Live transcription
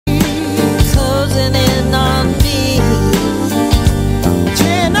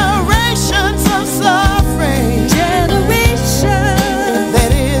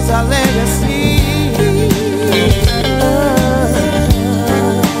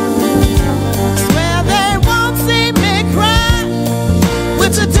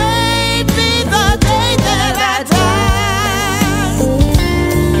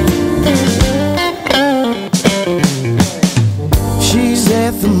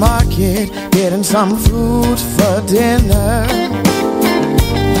market getting some food for dinner.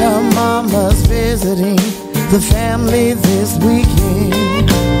 Her mama's visiting the family this weekend.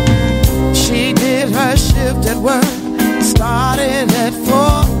 She did her shift at work, started at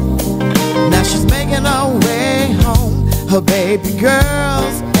 4. Now she's making her way home. Her baby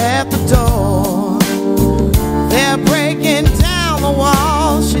girl's at the door. They're breaking down the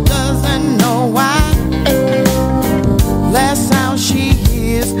walls, she doesn't know why. Last sound she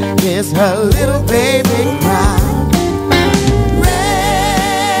hears is her little baby cry.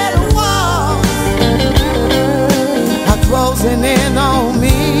 Red walls are closing in on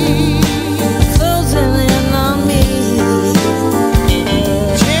me. Closing in on me.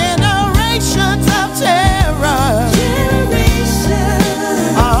 Generations of terror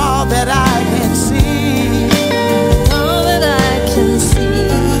are all that I can see. All that I can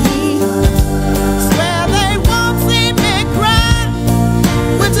see. Swear they won't see me cry.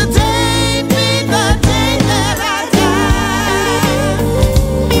 Will today be the day that I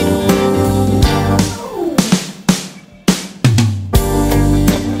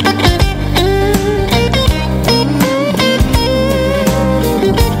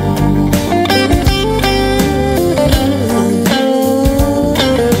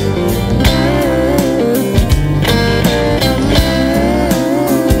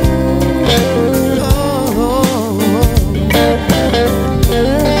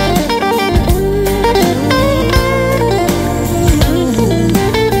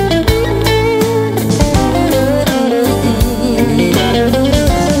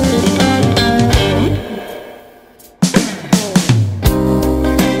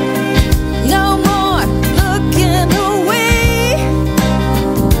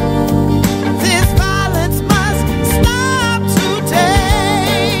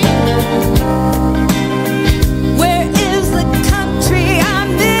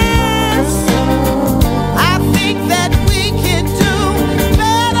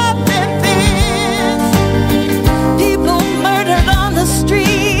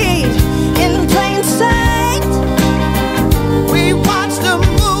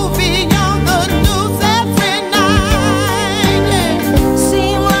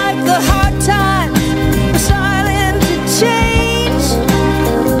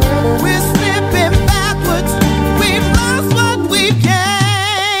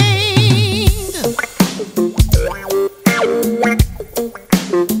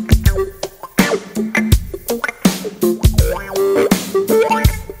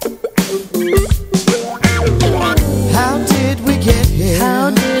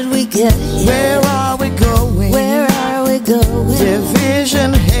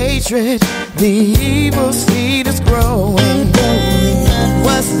the evil seed is growing.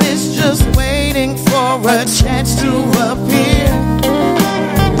 Was this just waiting for a chance to appear?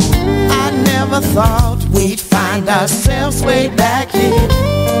 I never thought we'd find ourselves way back here.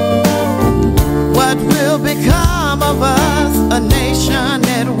 What will become of us, a nation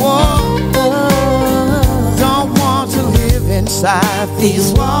at war? Don't want to live inside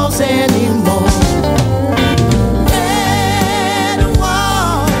these walls anymore.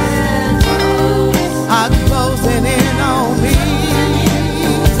 Closing in on me.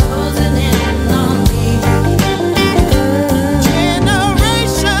 Closing in on me.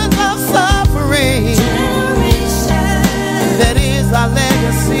 Generations of suffering. That is our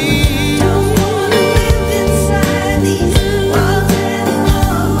legacy. Don't wanna live inside these walls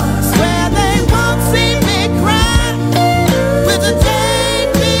anymore. Swear they won't see me cry. Will the day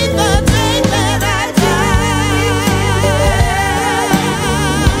be the day that I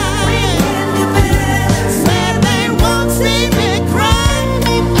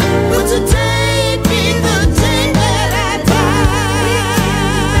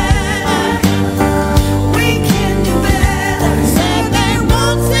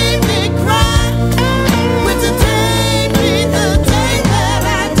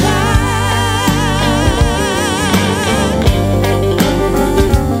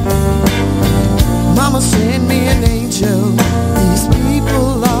send me an angel. These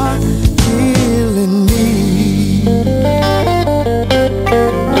people are killing me.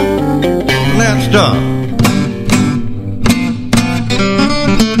 Let's stop.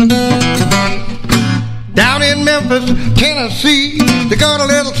 Down in Memphis, Tennessee, they got a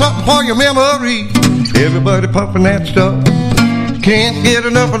little something for your memory. Everybody puffing that stuff. Can't get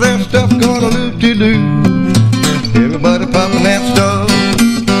enough of that stuff. Gonna loo-de-loo. Everybody puffing that stuff.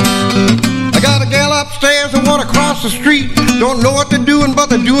 I got a gal upstairs and one across the street. Don't know what they're doing, but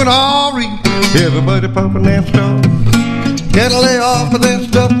they're doing all right. Everybody puffing that stuff. Gotta lay off of that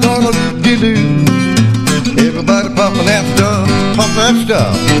stuff. Gonna loo-de-loo. Everybody pumping that stuff, pump that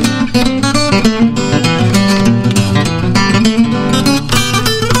stuff.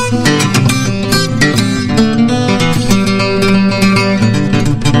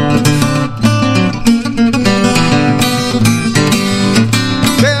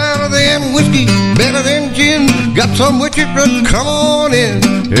 Better than whiskey, better than gin. Got some with you, but come on in.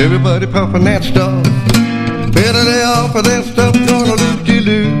 Everybody pumping that stuff. Better they offer that stuff, gonna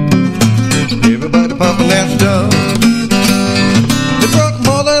loo-de-loo. Everybody pumping that stuff. It's worth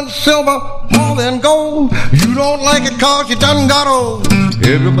more than silver, more than gold. You don't like it cause you done got old.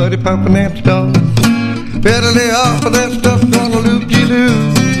 Everybody pumping that stuff. Better they offer that stuff, gonna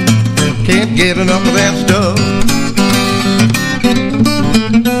loo-de-loo. Can't get enough of that stuff.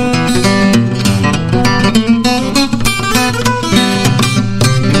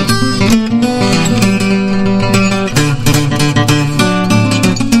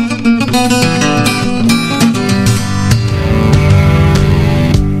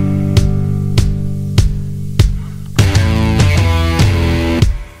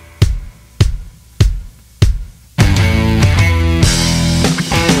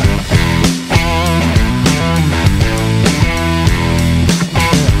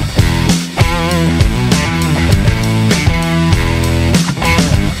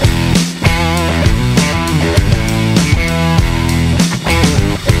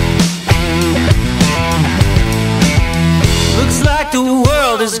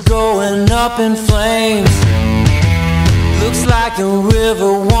 Up in flames. Looks like the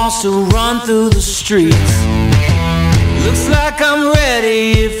river wants to run through the streets. Looks like I'm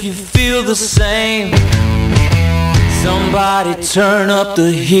ready if you feel the same. Somebody turn up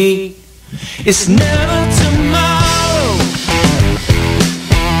the heat. It's never tomorrow.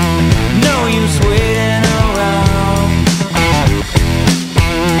 No use waiting around.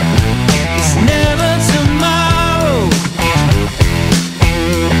 It's never tomorrow.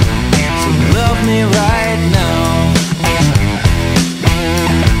 Love me right now.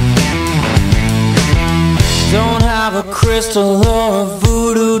 Don't have a crystal or a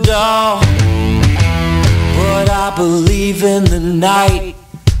voodoo doll, but I believe in the night.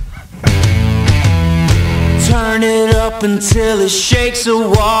 Turn it up until it shakes a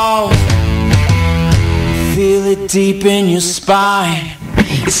wall. Feel it deep in your spine.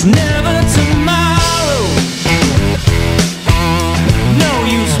 It's never tomorrow. No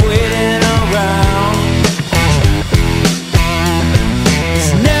use waiting around.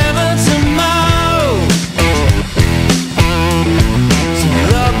 It's never tomorrow. So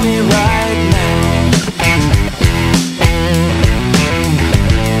love me right now.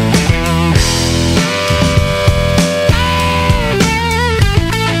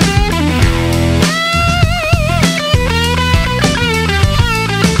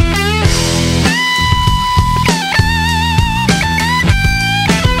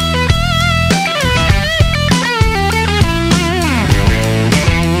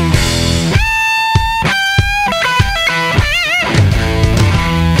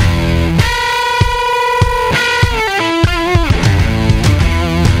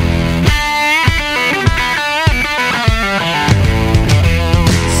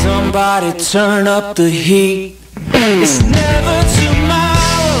 Somebody turn up the heat. It's never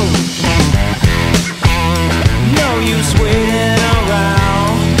tomorrow. No use waiting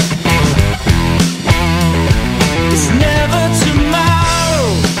around. It's never tomorrow.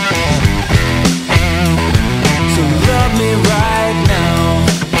 So love me right now.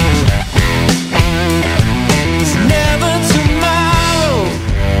 It's never tomorrow.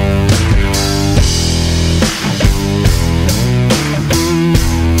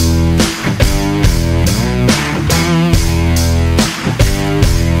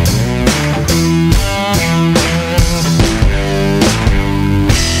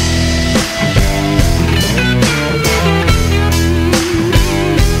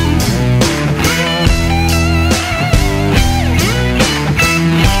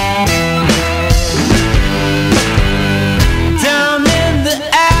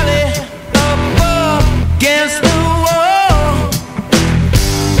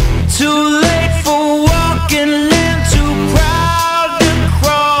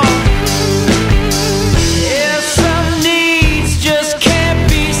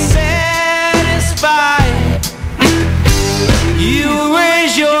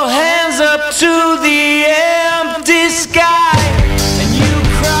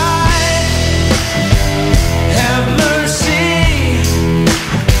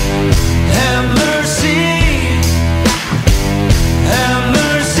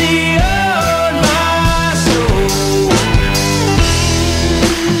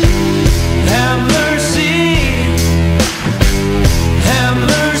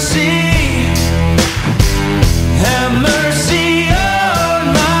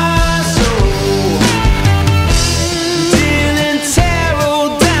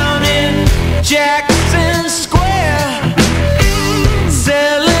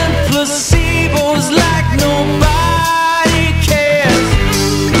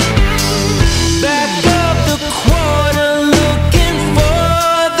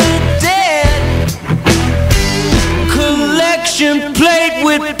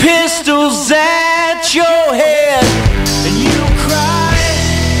 pistols at your head, and you cry,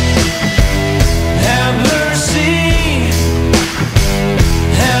 have mercy,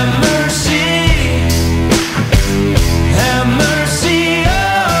 have mercy, have mercy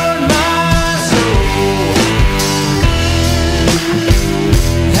on my soul,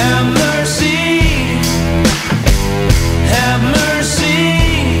 have mercy, have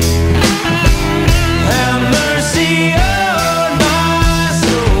mercy, have mercy on my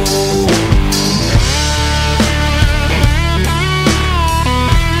soul.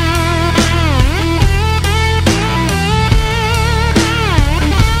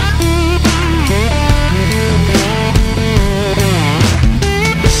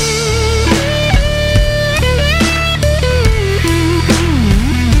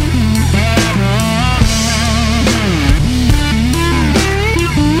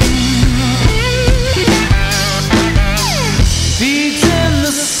 Beats in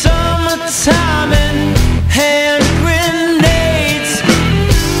the summertime and hand grenades.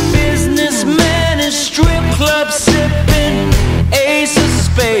 Businessmen in strip clubs sipping ace of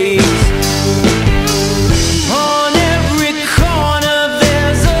spades. On every corner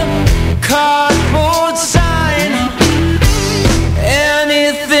there's a cardboard sign.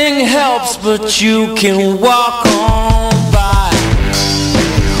 Anything helps, but you can walk on by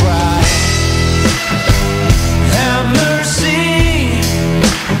and cry. Have mercy,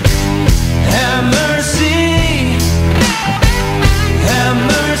 have mercy, have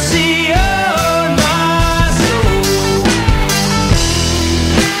mercy on my soul.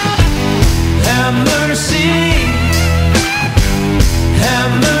 Have mercy,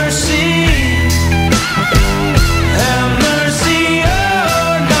 have mercy, have mercy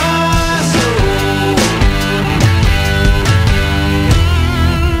on my soul.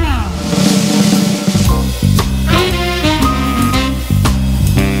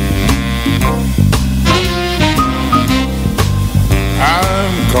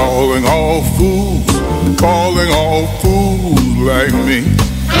 I'm calling all fools like me.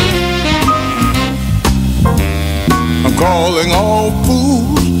 I'm calling all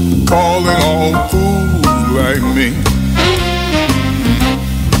fools like me.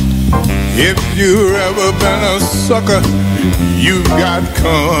 If you've ever been a sucker, you've got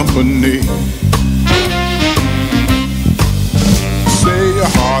company. Say your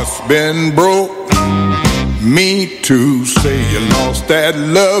heart's been broke, me too. Say you lost that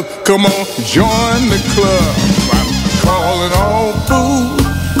love, come on, join the club. I'm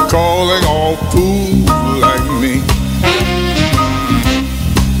calling all fools like me.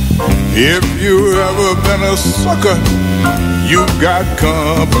 If you ever been a sucker, you got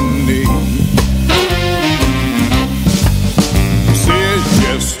company. Say it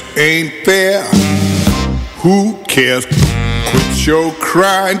just ain't fair, who cares? Quit your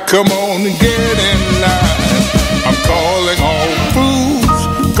crying, come on and get in line. I'm calling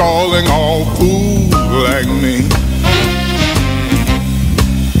all fools like me.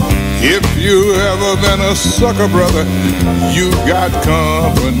 If you ever been a sucker, brother, you got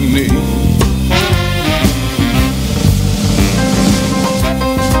company.